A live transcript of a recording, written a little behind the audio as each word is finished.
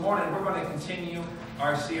morning we're going to continue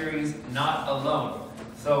our series, Not Alone.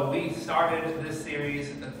 So we started this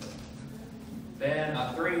series then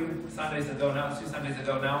 2 Sundays ago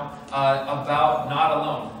now, about not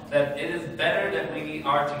alone. That it is better that we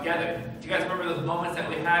are together. Do you guys remember those moments that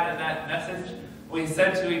we had in that message? We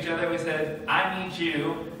said to each other, we said, I need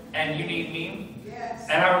you and you need me. Yes.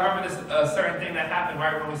 And I remember this certain thing that happened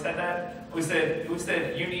right when we said that. We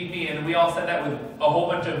said, you need me, and we all said that with a whole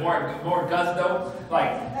bunch of more gusto.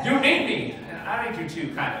 Like, you need me. I need you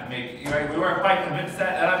too, kind of, maybe. Right? We weren't quite convinced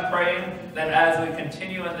that, and I'm praying that as we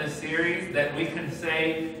continue in this series, that we can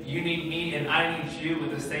say, you need me and I need you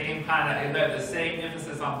with the same kind of, the same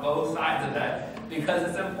emphasis on both sides of that, because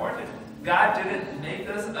it's important. God didn't make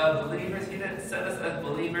us believers. He didn't set us as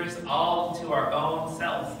believers all to our own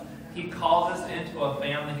selves. He called us into a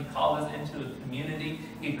family. He called us into a community.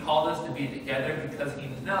 He called us to be together because He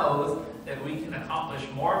knows that we can accomplish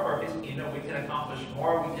more for His kingdom. We can accomplish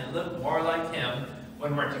more. We can look more like Him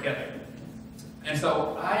when we're together. And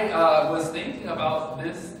so I was thinking about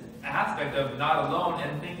this aspect of not alone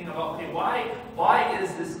and thinking about, okay, why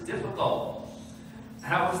is this difficult?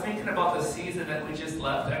 And I was thinking about the season that we just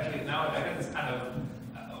left. Actually, now I think it's kind of,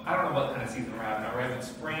 I don't know what kind of season we're having. Are we having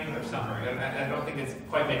spring or summer? I don't think it's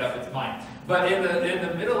quite made up its mind. But in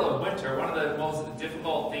the middle of winter, one of the most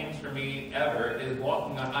difficult things for me ever is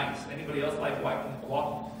walking on ice. Anybody else like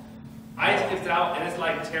walking? Ice gets out and it's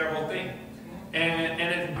like a terrible thing. And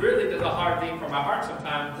it really does a hard thing for my heart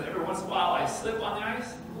sometimes, because every once in a while I slip on the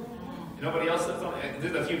ice. Nobody else slips on it?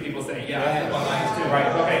 There's a few people saying, yeah, I slip on the ice too, right?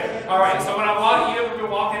 Okay. All right, so when I'm walking, you ever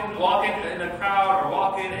been walking in a crowd or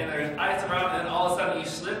walking and there's ice around and then all of a sudden you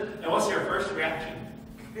slip, and what's your first reaction?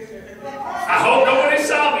 I hope nobody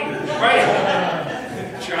saw me,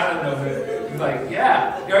 right? Trying to know it. Like,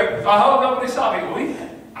 yeah, right? I hope nobody saw me.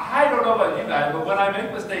 I don't know about you guys, but when I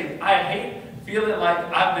make mistakes, I hate feeling like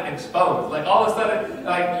I've been exposed. Like all of a sudden,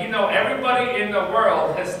 like, everybody in the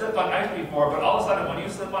world has slipped on ice before, but all of a sudden when you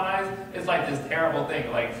slip on ice, it's like this terrible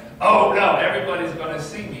thing. Like, oh no, everybody's going to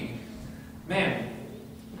see me. Man,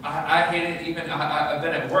 I hate it. Even I've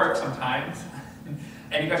been at work sometimes,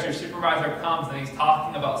 and you got your supervisor comes and he's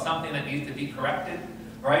talking about something that needs to be corrected,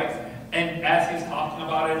 right? And as he's talking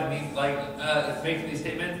about it and he's like making these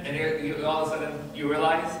statements, and all of a sudden you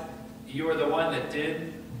realize you were the one that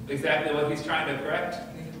did exactly what he's trying to correct.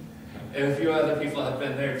 And a few other people have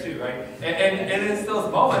been there too, right? And it's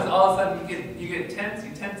those moments, all of a sudden you get tense,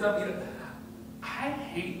 you tense up. I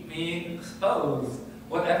hate being exposed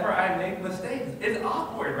whenever I make mistakes. It's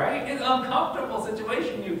awkward, right? It's an uncomfortable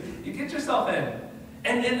situation you get yourself in.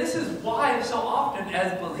 And this is why so often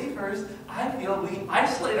as believers, I feel we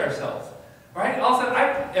isolate ourselves. Right? All of a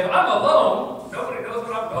sudden, if I'm alone, nobody knows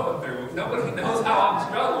what I'm going through. Nobody knows how I'm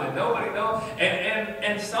struggling. Nobody knows. And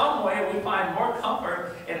in some way, we find more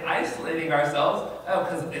comfort in isolating ourselves.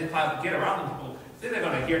 Because if I get around people, then they're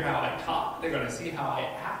going to hear how I talk. They're going to see how I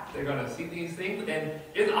act. They're going to see these things. And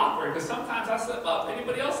it's awkward because sometimes I slip up.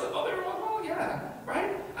 Anybody else slip up? Everyone, oh yeah,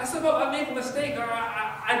 right? I slip up. I make a mistake. Or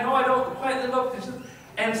I know I don't quite live up to this.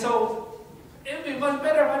 And so it would be much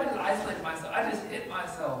better if I just isolate myself. I just hit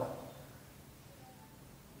myself.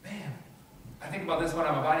 Man, I think about this when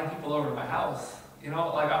I'm inviting people over to my house.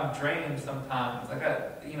 Like I'm drained sometimes. I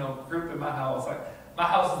got, a group in my house. Like my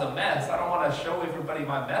house is a mess. I don't want to show everybody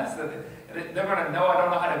my mess. They're going to know I don't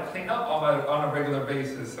know how to clean up on a regular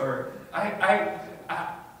basis. Or am I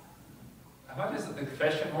just a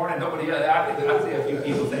confession morning? Nobody else. I see a few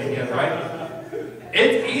people saying yes, right?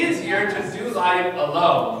 It's easier to do life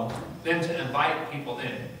alone than to invite people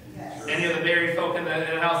in. Any of the married folk in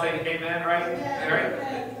the house say amen, right? Yeah. Right?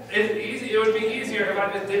 It's easy. It would be easier if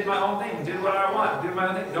I just did my own thing, did what I want, did my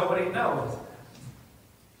own thing. Nobody knows.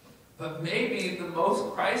 But maybe the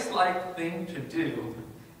most Christ-like thing to do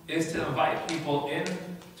is to invite people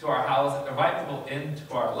into our house, invite people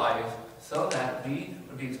into our life, so that we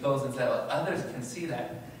would be exposed and that others can see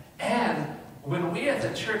that. And when we as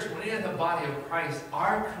a church, when we as the body of Christ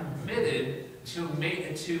are committed to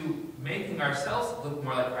making ourselves look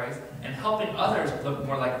more like Christ and helping others look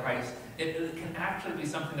more like Christ, it can actually be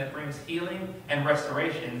something that brings healing and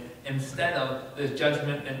restoration instead of this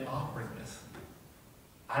judgment and awkwardness.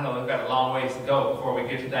 I know we've got a long ways to go before we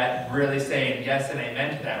get to that, really saying yes and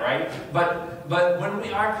amen to that, right? But when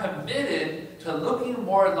we are committed to looking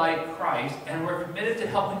more like Christ, and we're committed to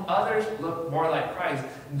helping others look more like Christ,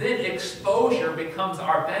 then exposure becomes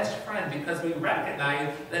our best friend, because we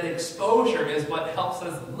recognize that exposure is what helps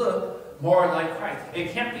us look more like Christ.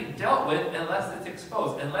 It can't be dealt with unless it's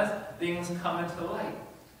exposed, unless things come into light.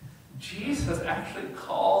 Jesus actually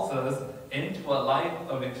calls us into a life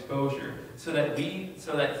of exposure so that He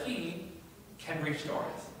can restore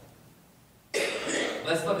us.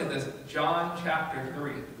 let's look at this. John chapter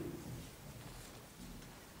 3.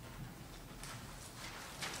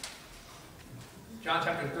 John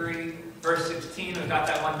chapter 3, verse 16. We got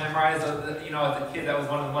that one memorized. You know, as a kid, that was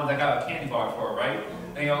one of the ones I got a candy bar for, right?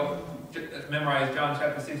 And, you know, memorize John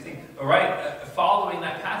chapter 16. But right, following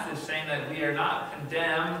that passage saying that we are not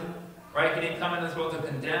condemned, right? He didn't come in this world to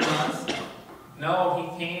condemn us.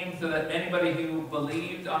 No, he came so that anybody who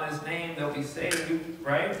believed on his name, they'll be saved,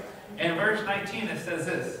 right? And in verse 19, it says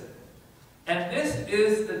this. And this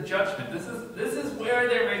is the judgment. This is where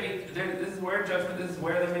there may be. This is where judgment. This is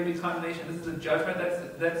where there may be condemnation. This is the judgment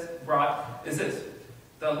that's brought. Is this?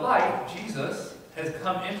 The light, Jesus, has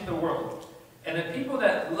come into the world, and the people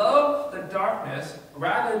that love the darkness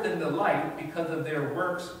rather than the light, because of their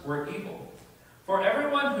works, were evil. For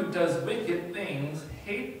everyone who does wicked things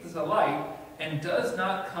hates the light and does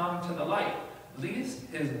not come to the light, lest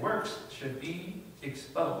his works should be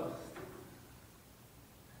exposed.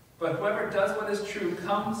 But whoever does what is true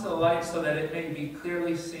comes to the light so that it may be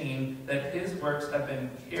clearly seen that his works have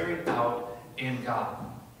been carried out in God.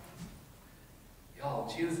 Y'all,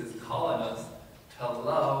 Jesus is calling us to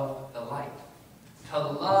love the light, to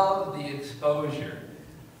love the exposure.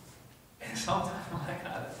 And sometimes I'm like,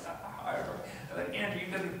 God, it's not hard. I'm like, Andrew,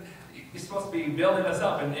 you're supposed to be building us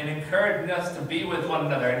up and encouraging us to be with one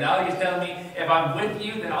another. And now you're telling me if I'm with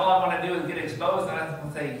you, then all I want to do is get exposed. And I'm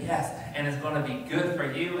going to say yes. And it's going to be good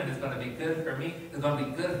for you. And it's going to be good for me. It's going to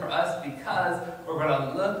be good for us because we're going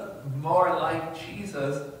to look more like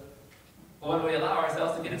Jesus when we allow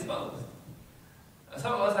ourselves to get exposed.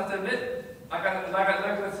 Some of us have to admit,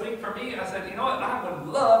 like this week for me, I said, you know what? I would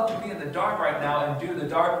love to be in the dark right now and do the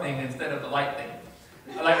dark thing instead of the light thing.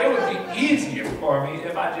 Like, it would be easier for me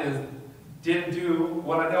if I just didn't do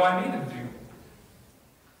what I know I need to do.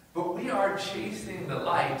 But we are chasing the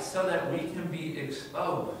light so that we can be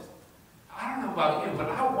exposed. I don't know about you, but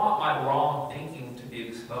I want my wrong thinking to be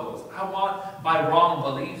exposed. I want my wrong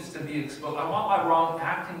beliefs to be exposed. I want my wrong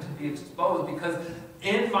acting to be exposed because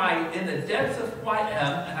in the depths of who I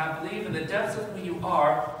am, and I believe in the depths of who you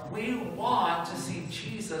are, we want to see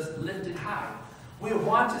Jesus lifted high. We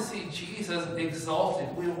want to see Jesus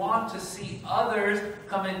exalted. We want to see others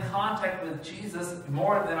come in contact with Jesus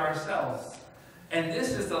more than ourselves. And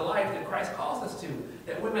this is the life that Christ calls us to,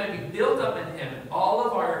 that we may be built up in Him in all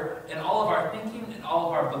of our thinking, in all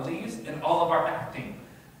of our beliefs, in all of our acting.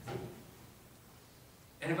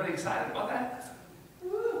 Anybody excited about that?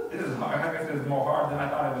 This is hard. I guess it's more hard than I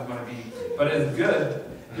thought it was going to be, but it's good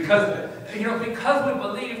because we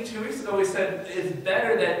believe 2 weeks ago we said it's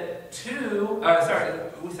better that two.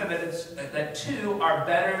 We said that two are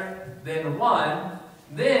better than one.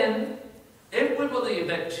 Then, if we believe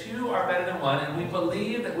that two are better than one, and we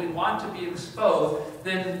believe that we want to be exposed,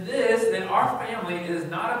 then our family is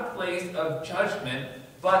not a place of judgment,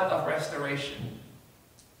 but of restoration.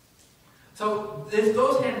 So this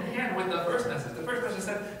goes hand in hand with the first message. The first message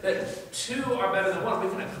said that two are better than one. We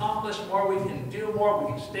can accomplish more, we can do more,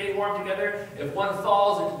 we can stay warm together. If one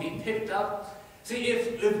falls, it can be picked up. See,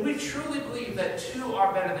 if we truly believe that two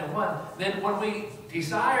are better than one, then when we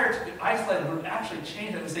desire to be isolated, we actually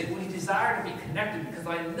change it. We say, we desire to be connected because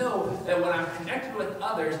I know that when I'm connected with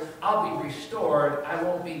others, I'll be restored. I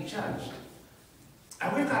won't be judged.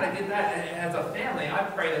 And we've got to get that as a family. I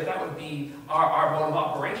pray that would be our mode of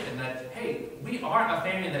operation, that, hey, we aren't a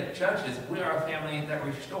family that judges. We are a family that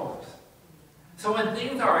restores. So when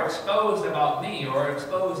things are exposed about me or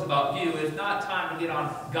exposed about you, it's not time to get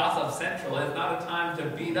on Gossip Central. It's not a time to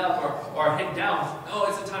beat up or hit down. No,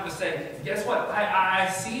 it's a time to say, guess what? I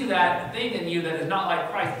see that thing in you that is not like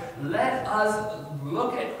Christ. Let us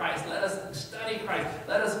look at Christ. Let us study Christ.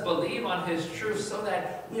 Let us believe on His truth so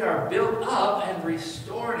that we are built up and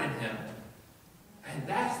restored in Him. And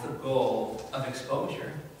that's the goal of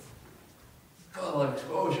exposure. The goal of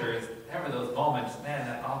exposure is never those moments, man,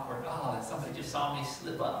 that awkward, that somebody just saw me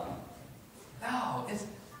slip up. No, it's,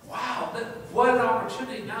 wow, what an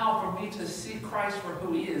opportunity now for me to see Christ for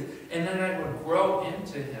who He is, and then I would grow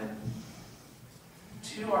into Him.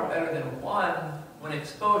 Two are better than one. When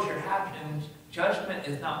exposure happens, judgment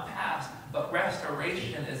is not passed, but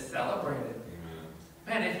restoration is celebrated.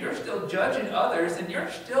 Man, if you're still judging others, then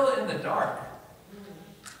you're still in the dark.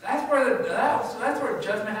 That's where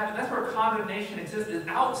judgment happens. That's where condemnation exists. Is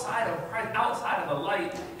outside of Christ, outside of the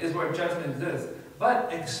light, is where judgment exists.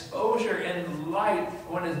 But exposure and light,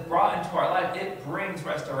 when it's brought into our life, it brings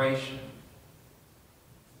restoration.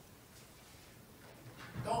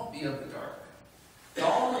 Don't be of the dark.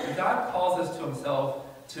 God calls us to Himself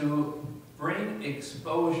to bring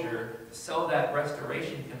exposure so that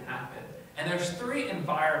restoration can happen. And there's 3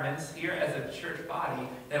 environments here as a church body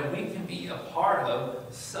that we can be a part of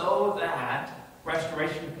so that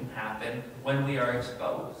restoration can happen when we are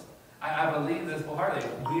exposed. I believe this wholeheartedly.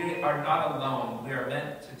 We are not alone. We are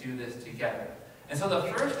meant to do this together. And so the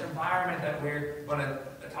first environment that we're going to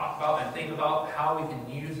talk about and think about how we can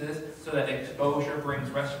use this so that exposure brings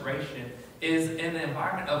restoration is in the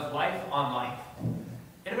environment of life on life.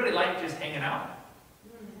 Anybody like just hanging out?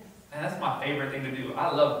 And that's my favorite thing to do.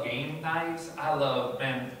 I love game nights. I love,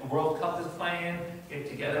 man, the World Cup is playing, get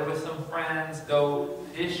together with some friends, go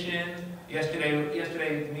fishing.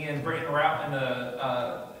 Yesterday, me and Britton were out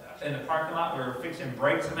in the parking lot. We were fixing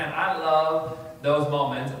brakes. And man, I love those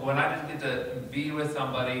moments when I just get to be with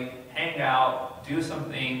somebody, hang out, do some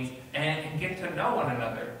things, and get to know one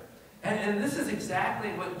another. And this is exactly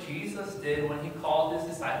what Jesus did when he called his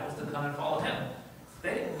disciples to come and follow him.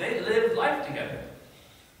 They lived life together.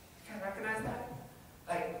 You guys recognize that?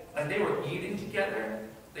 Like they were eating together,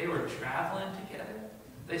 they were traveling together,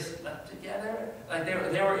 they slept together, like they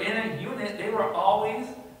were in a unit, they were always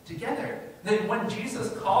together. Then when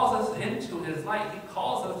Jesus calls us into his light, he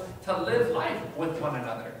calls us to live life with one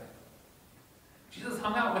another. Jesus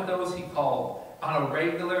hung out with those he called on a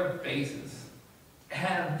regular basis.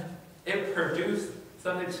 And it produced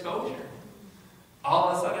some exposure. All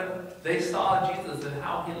of a sudden, they saw Jesus and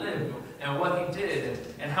how he lived and what he did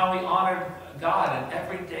and how he honored God in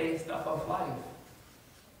everyday stuff of life.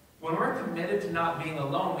 When we're committed to not being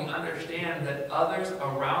alone, we understand that others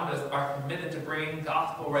around us are committed to bringing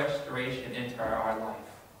gospel restoration into our life.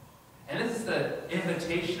 And this is the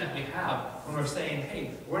invitation that we have when we're saying,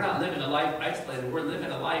 hey, we're not living a life isolated. We're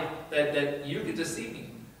living a life that you get to see me.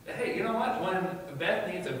 That, hey, you know what? When Beth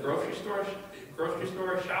needs a grocery store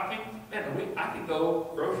shopping, man, I could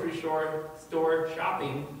go grocery store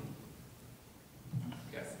shopping.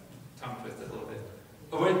 Yes, tongue twisted a little bit.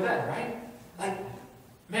 But with Beth, right? Like,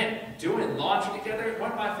 man, doing laundry together,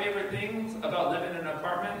 one of my favorite things about living in an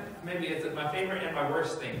apartment, maybe it's my favorite and my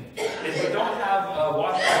worst thing, is we don't have a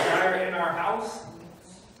washer and dryer in our house.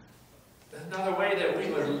 Another way that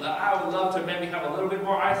I would love to maybe have a little bit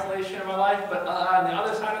more isolation in my life, but on the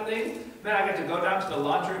other side of things, man, I get to go down to the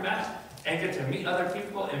laundromat and get to meet other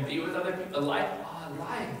people and be with other people, life on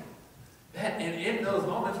life. And in those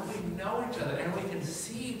moments, we know each other and we can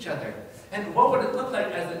see each other. And what would it look like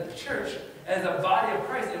as a church, as a body of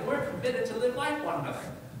Christ, if we're committed to live life one another,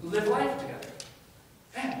 live life together?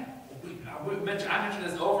 Man, I mention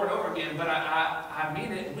this over and over again, but I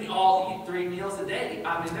mean it. We all eat 3 meals a day.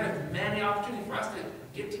 I mean, there's many opportunities for us to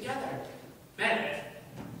get together. Man,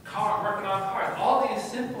 working on cars, all these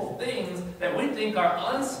simple things that we think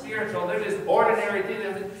are unspiritual, they're just ordinary things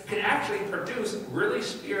that can actually produce really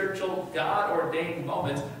spiritual, God-ordained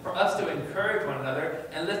moments for us to encourage one another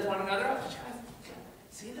and lift one another up. Did you guys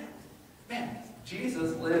see that? Man,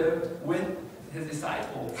 Jesus lived with his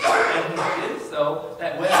disciples, and he did so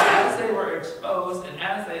that as they were exposed and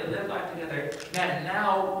as they lived life together, man,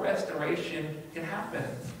 now restoration can happen.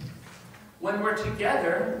 When we're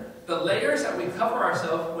together, the layers that we cover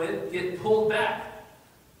ourselves with get pulled back.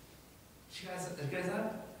 Did you guys know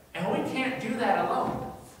that? And we can't do that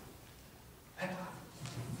alone.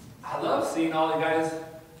 I love seeing all you guys'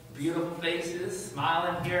 beautiful faces,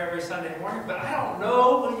 smiling here every Sunday morning, but I don't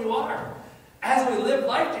know who you are. As we live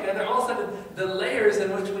life together, all of a sudden, the layers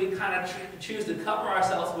in which we kind of choose to cover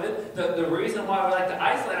ourselves with, the reason why we like to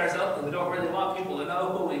isolate ourselves, because we don't really want people to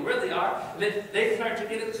know who we really are, they start to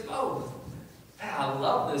get exposed. Man, I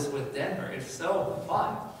love this with Denver. It's so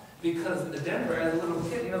fun. Because Denver, as a little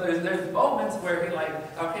kid, there's moments where he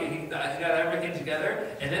he got everything together,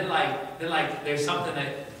 and then there's something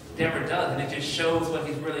that Denver does, and it just shows what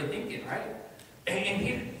he's really thinking, right?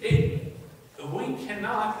 We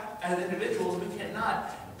cannot, as individuals, we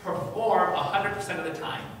cannot perform 100% of the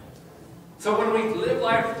time. So when we live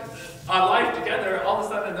our life together, all of a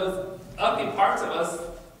sudden those ugly parts of us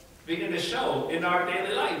begin to show in our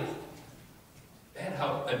daily life. And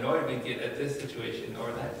how annoyed we get at this situation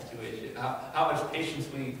or that situation. How much patience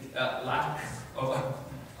we lack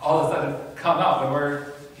all of a sudden come out when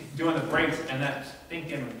we're doing the brakes and that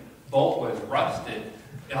stinking bolt was rusted,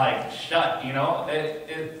 shut,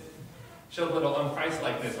 It shows a little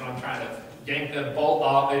unChristlikeness when I'm trying to yank the bolt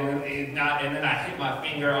off and then I hit my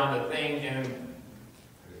finger on the thing and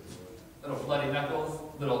little bloody knuckles,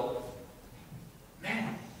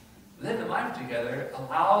 man, living life together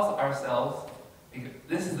allows ourselves.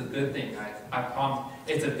 This is a good thing, guys. I promise.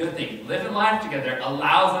 It's a good thing. Living life together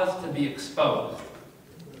allows us to be exposed.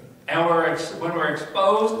 And when we're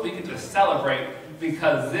exposed, we get to celebrate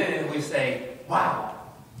because then we say, wow,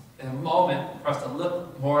 in a moment for us to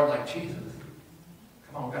look more like Jesus.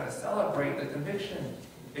 Come on, we've got to celebrate the conviction.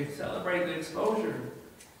 Celebrate the exposure.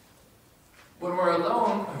 When we're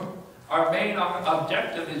alone, our main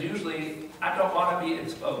objective is usually, I don't want to be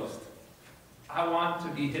exposed. I want to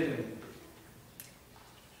be hidden.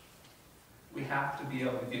 We have to be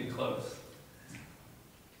able to get close.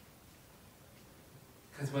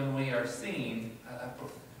 Because when we are seen,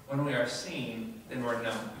 then we're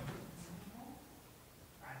known.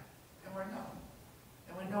 Right? Then we're known.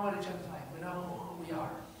 And we know what each other's like. We know who we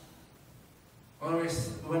are.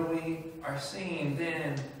 When we are seen,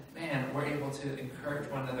 then, man, we're able to encourage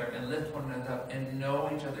one another and lift one another up and know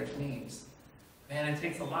each other's needs. Man, it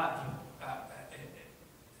takes a lot.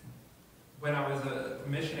 When I was a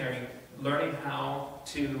missionary, learning how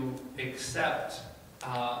to accept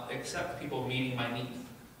people meeting my needs.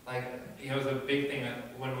 Like, it was a big thing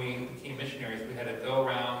when we became missionaries. We had to go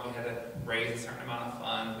around, we had to raise a certain amount of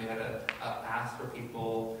funds, we had to ask for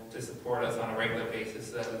people to support us on a regular basis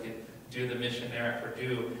so that we could do the mission there at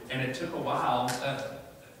Purdue. And it took a while.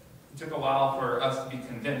 It took a while for us to be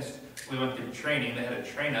convinced. We went through training. They had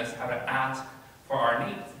to train us how to ask for our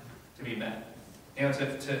needs to be met. You know,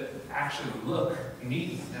 to actually look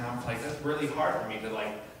needy. And I was like, that's really hard for me to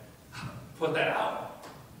like put that out.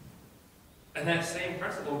 And that same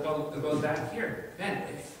principle goes back here. Man,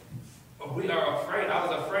 we are afraid. I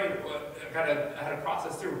was afraid. I had to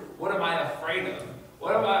process through. What am I afraid of?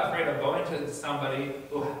 What am I afraid of going to somebody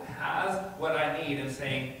who has what I need and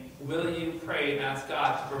saying, will you pray and ask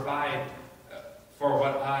God to provide for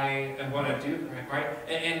what I am going to do, right?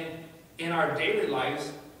 And in our daily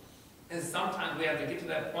lives, and sometimes we have to get to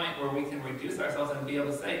that point where we can reduce ourselves and be able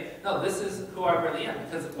to say, no, this is who I really am.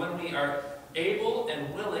 Because when we are able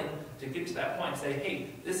and willing to get to that point and say, hey,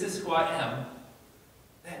 this is who I am,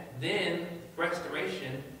 then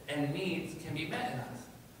restoration and needs can be met in us.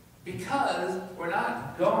 Because we're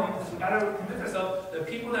not going, we've got to convince ourselves, the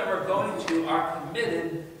people that we're going to are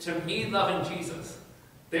committed to me loving Jesus.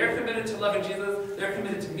 They're committed to loving Jesus. They're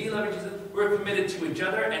committed to me loving Jesus. We're committed to each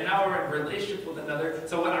other, and now we're in relationship with another.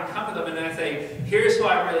 So when I come to them and I say, here's who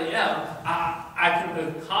I really am, I can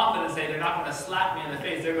with confidence say they're not going to slap me in the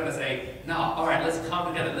face. They're going to say, no, all right, let's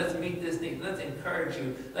come together. Let's meet this need. Let's encourage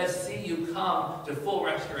you. Let's see you come to full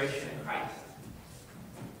restoration in Christ.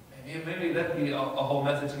 Maybe that would be a whole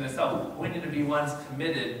message in itself. We need to be ones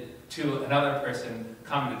committed to another person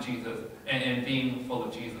coming to Jesus and being full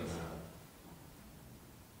of Jesus.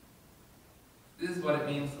 This is what it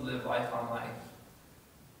means to live life on life.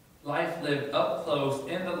 Life lived up close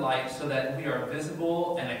in the light so that we are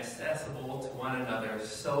visible and accessible to one another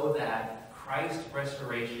so that Christ's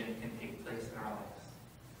restoration can take place in our lives.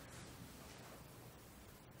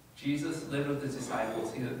 Jesus lived with his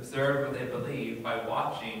disciples. He observed what they believed by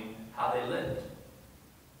watching how they lived.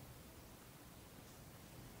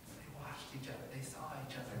 They watched each other. They saw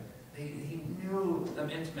each other. He knew them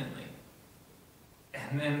intimately.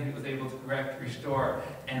 And then he was able to correct, restore,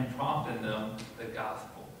 and prompt in them the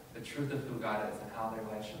gospel, the truth of who God is and how their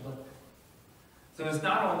life should look. So it's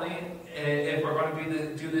not only if we're going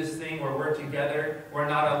to do this thing where we're together, we're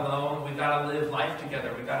not alone, we've got to live life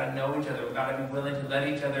together, we've got to know each other, we've got to be willing to let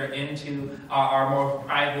each other into our more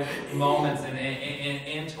private moments and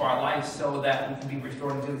into our life so that we can be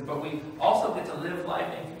restored into this. But we also get to live life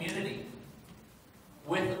in community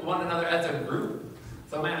with one another as a group.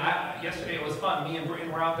 So man, yesterday it was fun. Me and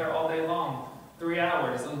Brittany were out there all day long. 3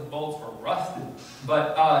 hours. Those bolts were rusted.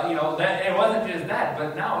 But, that it wasn't just that.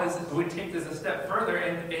 But now we take this a step further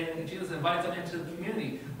and Jesus invites them into the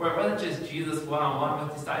community. Where it wasn't just Jesus one-on-one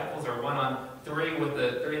with disciples or one-on-three with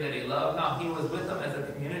the three that he loved. No, he was with them as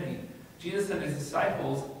a community. Jesus and his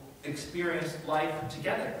disciples experienced life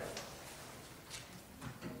together.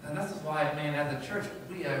 And this is why, man, as a church,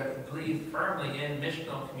 we believe firmly in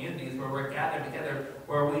missional communities where we're gathered together,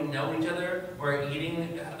 where we know each other, we're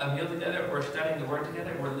eating a meal together, we're studying the Word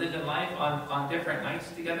together, we're living life on different nights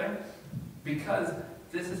together, because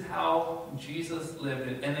this is how Jesus lived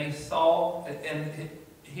it. And they saw, and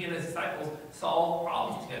he and his disciples solved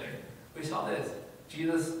problems together. We saw this.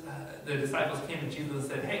 The disciples came to Jesus and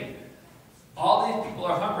said, hey, all these people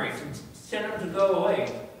are hungry. Send them to go away.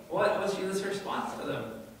 What was Jesus' response to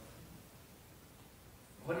them?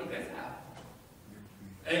 What do you guys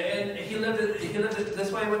have? And he lived it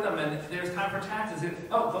this way with them. And there's time for taxes.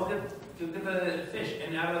 Go get the fish,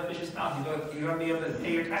 and out of the fish's mouth, you're going to be able to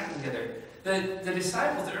pay your taxes together. The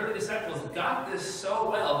disciples, the early disciples, got this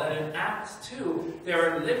so well that in Acts 2, they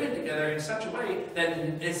were living together in such a way that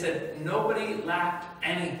it said nobody lacked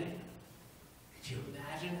anything. Could you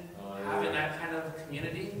imagine having that kind of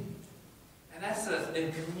community? And that's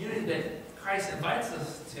a community that Christ invites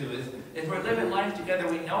us to, is we're living life together,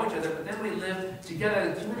 we know each other, but then we live together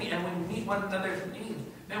as a community and we meet one another's needs.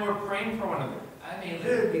 Then we're praying for one another. I mean,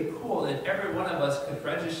 it would be cool if every one of us could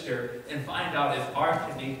register and find out if our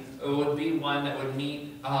community would be one that would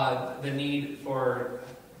meet the need for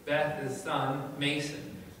Beth's son,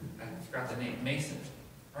 Mason. I forgot the name, Mason.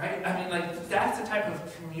 Right? I mean, like, that's the type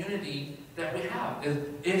of community that we have.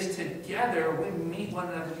 Is together we meet one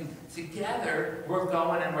another. Together we're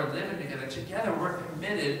going and we're living together. Together we're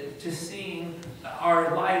committed to seeing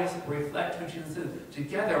our lives reflect who Jesus is.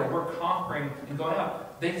 Together we're conquering and going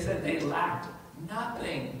out. They said they lacked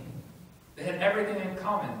nothing. They had everything in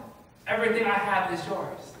common. Everything I have is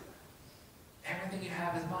yours. Everything you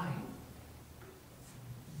have is mine.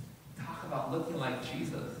 Talk about looking like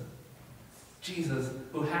Jesus. Jesus,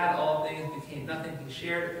 who had all things, became nothing. He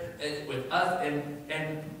shared it with us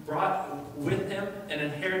and brought with him an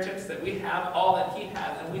inheritance that we have, all that he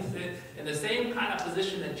has. And we sit in the same kind of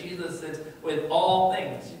position that Jesus sits with all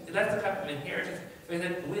things. That's the type of inheritance.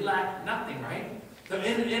 We lack nothing, right? So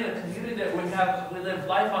in a community that we live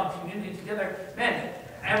life on community together, man,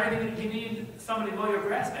 everything you need somebody to mow your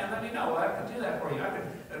grass, man, let me know. I can do that for you. I can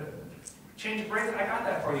change brakes, I got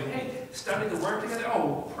that for you. Hey, study the word together.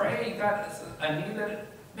 Oh, pray, you got a need that.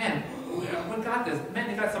 Man, we got this. Man,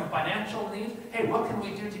 you got some financial needs. Hey, what can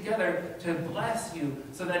we do together to bless you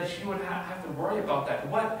so that you would have to worry about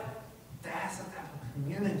that? That's the type of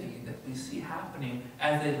community that we see happening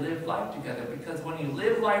as they live life together. Because when you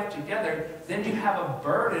live life together, then you have a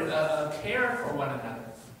burden, a care for one another.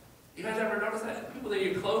 You guys ever notice that? People that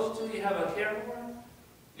you're close to, you have a care for them?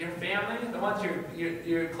 Your family, the ones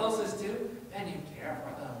you're closest to, man, you care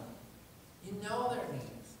for them. You know their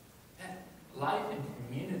needs. And life in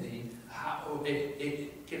community, how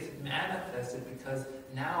it gets manifested because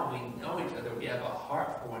now we know each other. We have a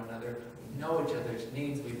heart for one another. We know each other's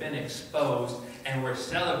needs. We've been exposed, and we're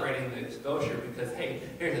celebrating the exposure because, hey,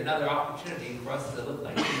 here's another opportunity for us to look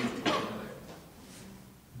like Jesus to one another.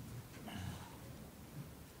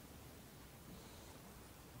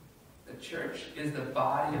 The church is the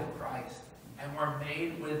body of Christ, and we're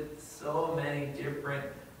made with so many different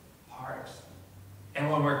parts.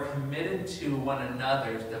 And when we're committed to one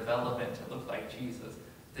another's development to look like Jesus,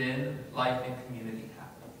 then life and community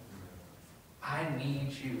happen. I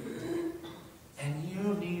need you, and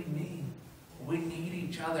you need me. We need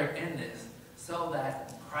each other in this so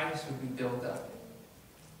that Christ would be built up.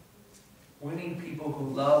 We need people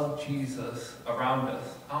who love Jesus around us.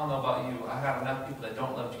 I don't know about you. I got enough people that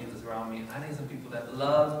don't love Jesus around me. I need some people that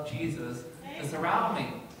love Jesus to surround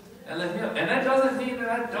me and lift me up. And that doesn't mean that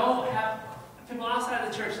I don't have people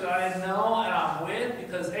outside the church that I know and I'm with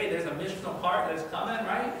because, hey, there's a missional part that's coming,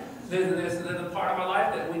 right? There's a part of my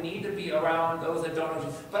life that we need to be around those that don't know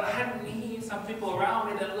Jesus. But I need some people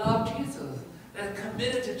around me that love Jesus, that are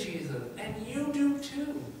committed to Jesus. And you do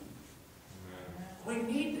too. We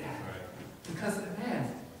need that. Because,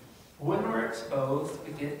 man, when we're exposed,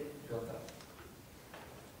 we get built up.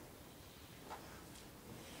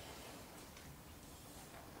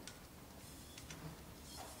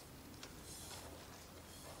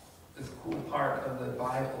 This cool part of the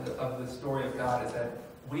Bible, of the story of God, is that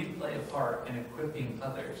we play a part in equipping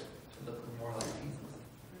others to look more like Jesus.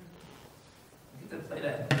 We get to play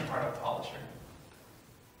that part of polisher.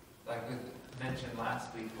 Like we mentioned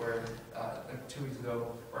last week, where 2 weeks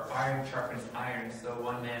ago, where iron sharpens iron, so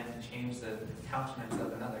one man can change the countenance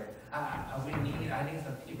of another. I need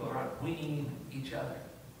some people around. We need each other.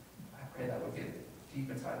 I pray that will get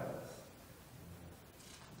deep inside of us.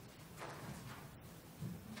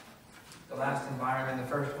 The last environment, the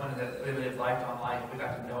first one is that we live life on life. We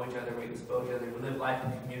got to know each other, we expose each other, we live life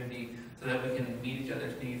in community so that we can meet each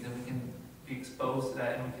other's needs and we can be exposed to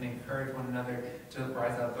that and we can encourage one another to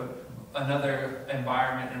rise up. But another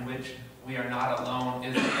environment in which we are not alone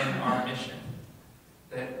is in our mission.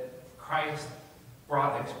 That Christ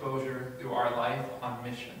brought exposure through our life on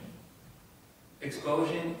mission.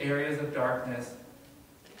 Exposing areas of darkness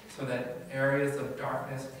so that areas of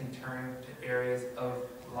darkness can turn to areas of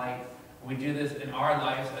light. We do this in our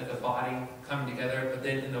lives as a body, come together, but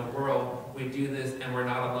then in the world, we do this and we're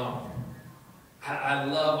not alone. I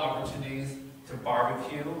love opportunities to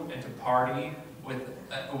barbecue and to party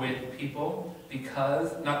with people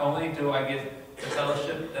because not only do I get the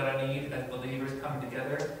fellowship that I need as believers coming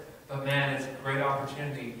together, but man, it's a great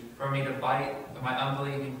opportunity for me to invite my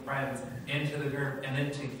unbelieving friends into the group, and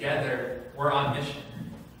then together we're on mission.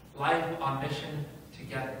 Life on mission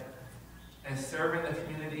together. And serving the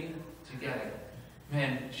community together.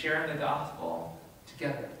 Man, sharing the gospel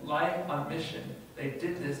together. Life on mission. They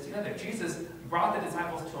did this together. Jesus brought the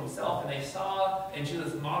disciples to himself, and they saw, and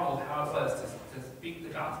Jesus modeled how it was to speak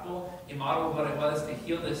the gospel. He modeled what it was to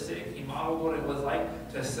heal the sick. He modeled what it was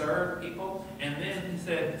like to serve people. And then he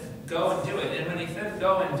said, go and do it. And when he said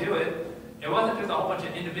go and do it, it wasn't just a whole bunch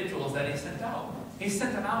of individuals that he sent out. He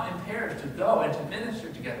sent them out in pairs to go and to minister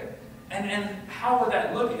together. And how would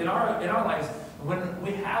that look in our lives? When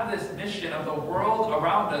we have this mission of the world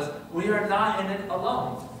around us, we are not in it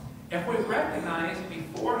alone. If we recognize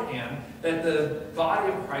beforehand that the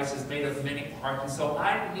body of Christ is made of many parts, and so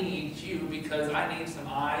I need you because I need some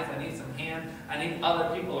eyes, I need some hands, I need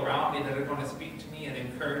other people around me that are going to speak to me and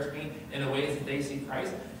encourage me in the ways that they see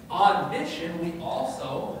Christ. On mission, we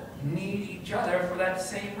also need each other for that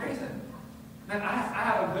same reason. Man, I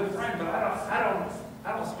have a good friend, but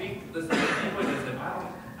I don't speak the same language as him.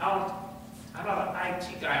 I'm not an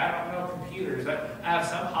IT guy. I don't know computers. I have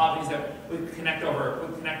some hobbies that we connect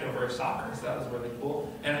over soccer, so that was really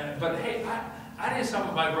cool. But hey, I need some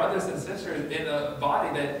of my brothers and sisters in the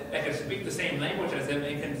body that can speak the same language as him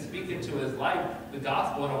and can speak into his life the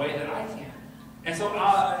gospel in a way that I can't. And so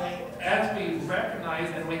as we recognize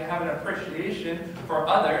and we have an appreciation for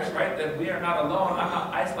others, right, that we are not alone. I'm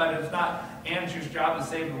not isolated. It's not Andrew's job to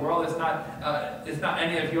save the world. It's not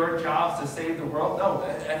any of your jobs to save the world. No,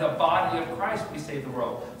 as a body of Christ, we save the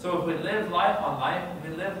world. So if we live life on life,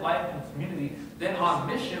 we live life in community, then on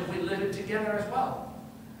mission, we live it together as well.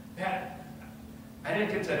 Man, I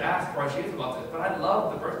didn't get to ask Rajiv about this, but I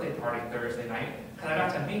love the birthday party Thursday night. And I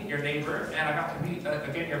got to meet your neighbor, and I got to meet,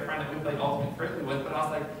 again, your friend that we played Ultimate Frisbee with. But I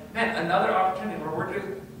was like, man, another opportunity where we're just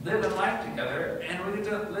living life together, and we get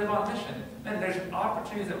to live on mission. And there's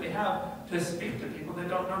opportunities that we have to speak to people that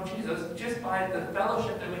don't know Jesus just by the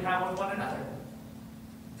fellowship that we have with one another.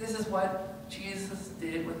 This is what Jesus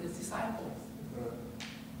did with his disciples.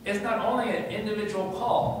 It's not only an individual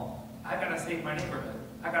call. I got to save my neighborhood.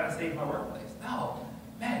 I got to save my workplace. No,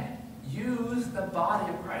 man. Use the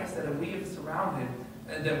body of Christ that we're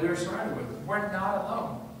surrounded with. We're not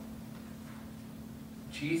alone.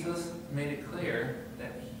 Jesus made it clear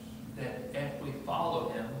that if we follow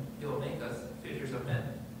him, he'll make us fishers of men.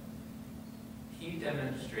 He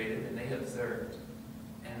demonstrated and they observed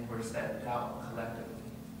and were set out collectively.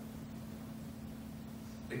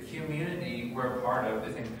 The community we're a part of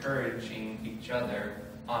is encouraging each other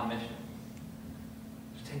on mission.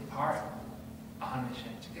 To take part on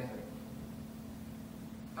mission together.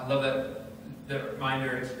 I love that the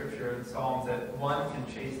reminder in Scripture in Psalms that one can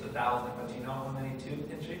chase 1,000, but do you know how many two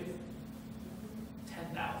can chase?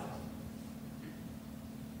 10,000.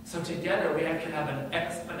 So together we can have an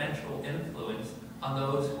exponential influence on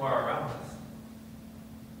those who are around us.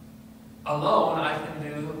 Alone I can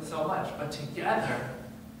do so much, but together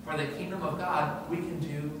for the kingdom of God we can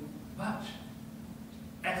do much.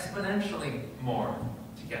 Exponentially more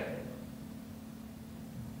together.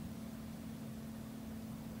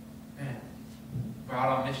 Man, we're out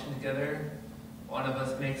on mission together. One of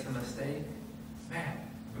us makes a mistake. Man,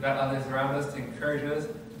 we got others around us to encourage us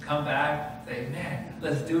to come back, say, man,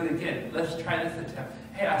 let's do it again. Let's try this attempt.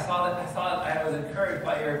 Hey, I was encouraged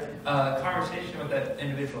by your conversation with that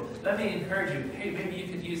individual. Let me encourage you. Hey, maybe you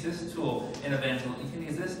could use this tool in evangelism. You can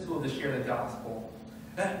use this tool to share the gospel.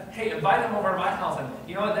 Hey, invite them over to my house, and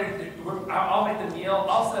you know what? I'll make the meal.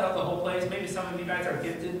 I'll set up the whole place. Maybe some of you guys are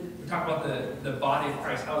gifted. We talk about the body of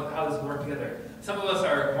Christ. How does it work together? Some of us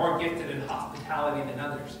are more gifted in hospitality than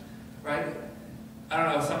others, right? I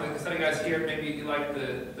don't know. Some of you guys here maybe you like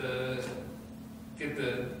to get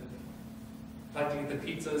the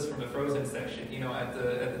pizzas from the frozen section, you know, at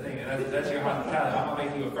the thing. And that's your hospitality. I'm gonna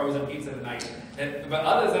make you a frozen pizza tonight. But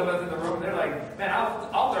others of us in the room, they're like, man,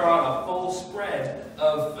 I'll throw out a full spread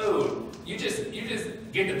of food. You just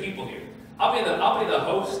get the people here. I'll be the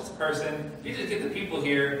host person. You just get the people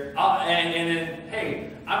here. And then, hey,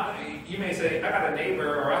 you may say, I got a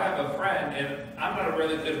neighbor or I have a friend, and I'm not a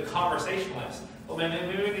really good conversationalist. Well, man,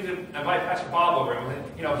 maybe we need to invite Pastor Bob over.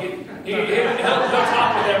 You know, he'll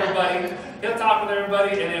talk with everybody. He'll talk with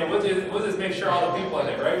everybody, and then we'll just make sure all the people are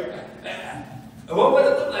there, right? What would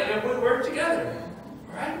it look like if we work together,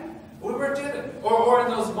 right? We work together, or in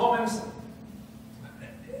those moments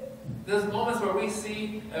where we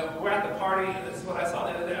see we're at the party. This is what I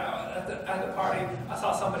saw the other day. At the party, I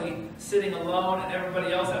saw somebody sitting alone, and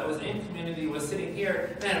everybody else that was in community was sitting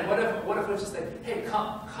here. Man, what if we just say, hey,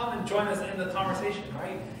 come and join us in the conversation,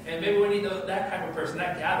 right? And maybe we need that type of person,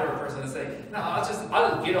 that gatherer person, to say, no, I'll just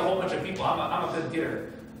get a whole bunch of people. I'm a good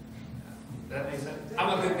getter. Does that make sense?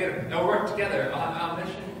 I'm a good getter. Now work together on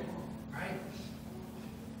mission, right?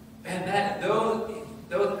 And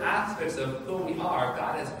those aspects of who we are,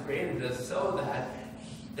 God has created us so that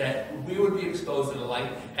that we would be exposed to the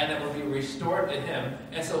light, and that would be restored to Him.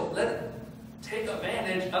 And so let's take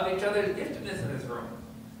advantage of each other's giftedness in this room.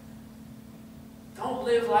 Don't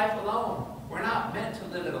live life alone. We're not meant to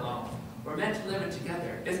live it alone. We're meant to live it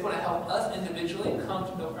together. It's going to help us individually come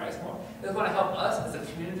to know Christ more. It's going to help us as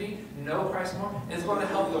a community know Christ more. And it's going to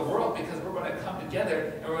help the world because we're going to come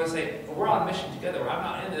together and we're going to say, well, we're on a mission together. I'm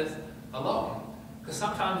not in this alone. Because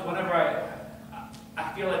sometimes whenever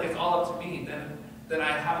I feel like it's all up to me, then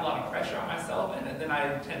I have a lot of pressure on myself, and then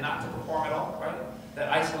I tend not to perform at all, right? That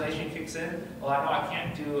isolation kicks in. Well, I know I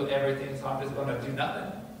can't do everything, so I'm just going to do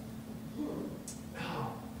nothing.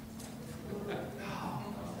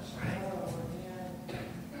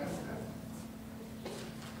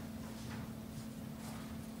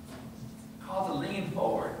 Called to lean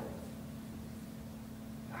forward.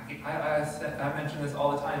 I mention this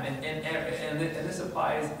all the time, and this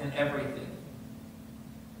applies in everything.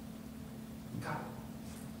 God,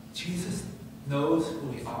 Jesus knows who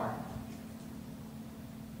we are.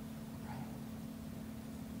 Right?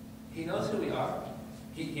 He knows who we are.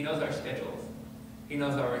 He knows our schedules. He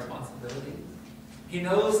knows our responsibilities. He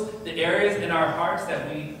knows the areas in our hearts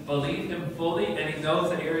that we believe Him fully, and He knows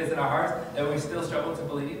the areas in our hearts that we still struggle to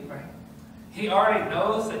believe, right? He already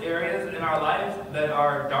knows the areas in our life that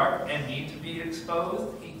are dark and need to be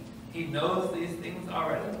exposed. He knows these things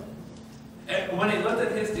already. And when He looked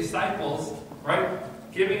at His disciples, right,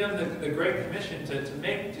 giving them the Great Commission to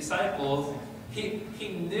make disciples, He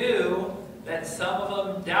knew that some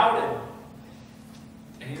of them doubted.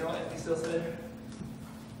 And you know what He still said?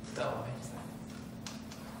 Go make disciples.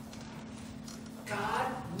 God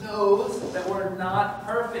knows that we're not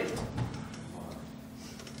perfect.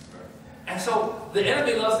 And so the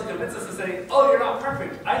enemy loves to convince us to say, oh, you're not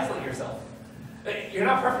perfect. Isolate yourself. You're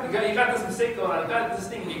not perfect. You got this mistake going on. You got this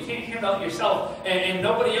thing. You can't handle it yourself. And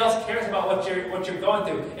nobody else cares about what you're going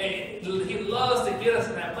through. And he loves to get us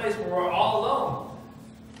in that place where we're all alone.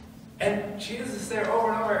 And Jesus is there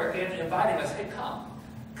over and over again inviting us, hey, come.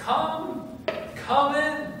 Come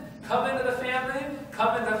in. Come into the family.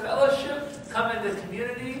 Come into fellowship. Come into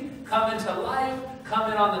community. Come into life.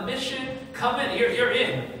 Come in on the mission. Come in. You're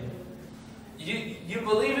in. You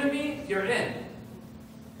believe in me, you're in.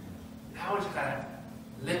 Now we just gotta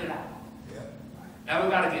live it out. Yeah. Now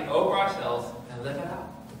we gotta get over ourselves and live it out.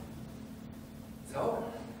 So,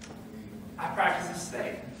 I practice this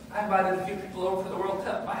today. I invited a few people over for the World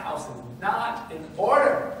Cup. My house is not in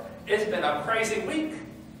order. It's been a crazy week.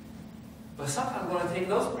 But sometimes we're going to take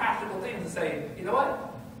those practical things and say, you know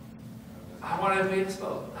what? I want to be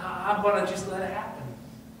exposed. I'm going to just let it happen.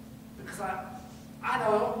 Because I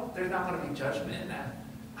know there's not going to be judgment in that.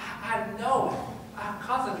 I know it. I'm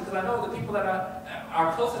confident because I know the people that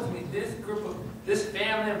are closest to me, this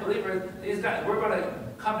family of believers, these guys, we're going to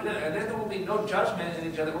come together and there will be no judgment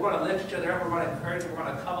in each other. We're going to lift each other up. We're going to encourage. We're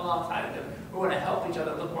going to come alongside each other. We're going to help each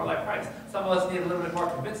other look more like Christ. Some of us need a little bit more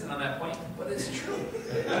convincing on that point, but it's true.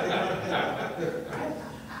 Right?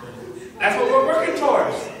 That's what we're working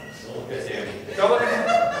towards. Go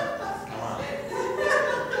ahead.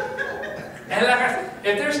 And like I said,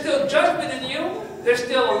 if there's still judgment in you, there's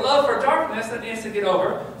still a love for darkness that needs to get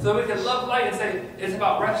over, so we can love light and say it's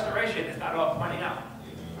about restoration. It's not about pointing out.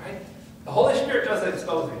 Right? The Holy Spirit does the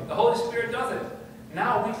exposing. The Holy Spirit does it.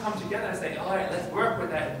 Now we come together and say, all right, let's work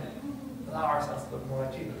with that and allow ourselves to look more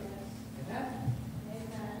like Jesus. Amen?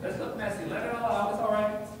 Let's look messy. Let it all out. It's all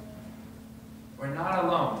right. We're not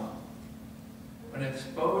alone. When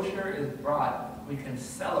exposure is brought, we can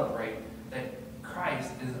celebrate that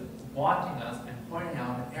Christ is wanting us and pointing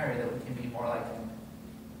out an area that we can be more like Him.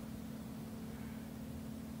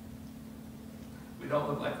 We don't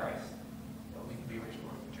look like Christ, but we can be restored.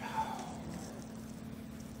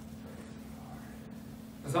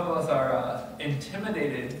 Some of us are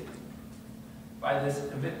intimidated by this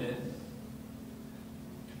commitment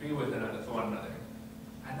to be with one another.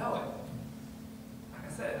 I know it. Like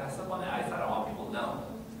I said, I slip on the ice. I don't want people to know.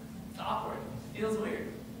 It's awkward. It feels weird.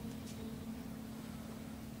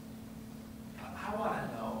 I want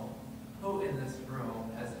to know who in this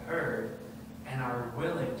room has heard and are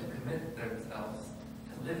willing to commit themselves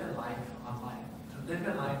to live in life on life, to live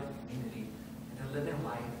in life in community, and to live in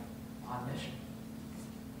life on mission.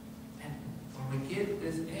 And when we get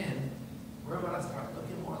this in, we're going to start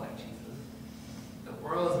looking more like Jesus. The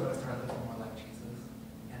world is going to start looking more like Jesus,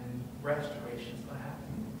 and restoration is going to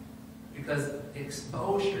happen. Because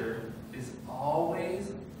exposure is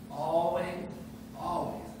always, always,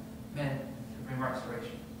 always meant to bring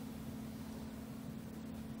restoration.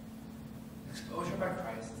 Exposure by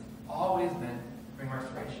Christ is always meant to bring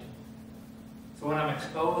restoration. So when I'm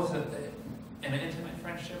exposed in an intimate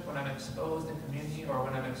friendship, partnership, when I'm exposed in community, or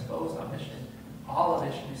when I'm exposed on mission, all of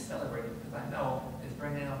it should be celebrated because I know it's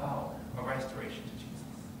bringing about a restoration to Jesus.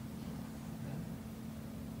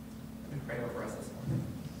 Let me pray over us this morning.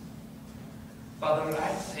 Father, Lord, I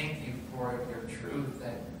thank you for your truth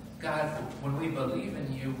that, God, when we believe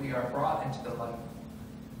in you, we are brought into the light.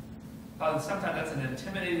 Father, sometimes that's an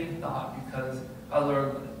intimidating thought because,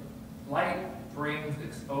 Lord, light brings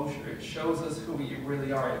exposure. It shows us who we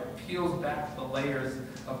really are. It peels back the layers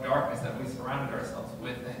of darkness that we surrounded ourselves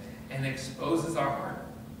with and exposes our heart.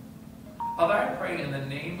 Father, I pray in the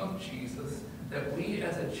name of Jesus that we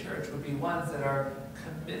as a church would be ones that are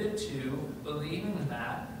committed to believing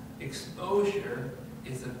that exposure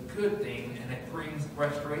is a good thing and it brings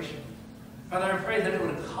restoration. Father, I pray that it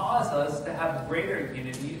would cause us to have greater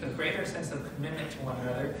unity, a greater sense of commitment to one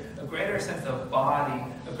another, a greater sense of body,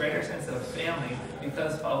 a greater sense of family,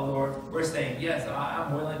 because, Father, Lord, we're saying, yes,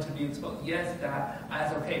 I'm willing to be exposed. Yes, God,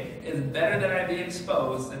 that's okay. It's better that I be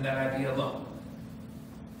exposed than that I be alone.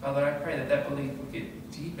 Father, I pray that that belief would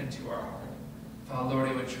get deep into our heart. Father, Lord,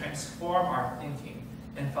 it would transform our thinking.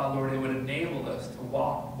 And, Father, Lord, it would enable us to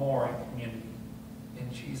walk more in community.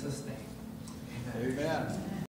 In Jesus' name, amen. Amen.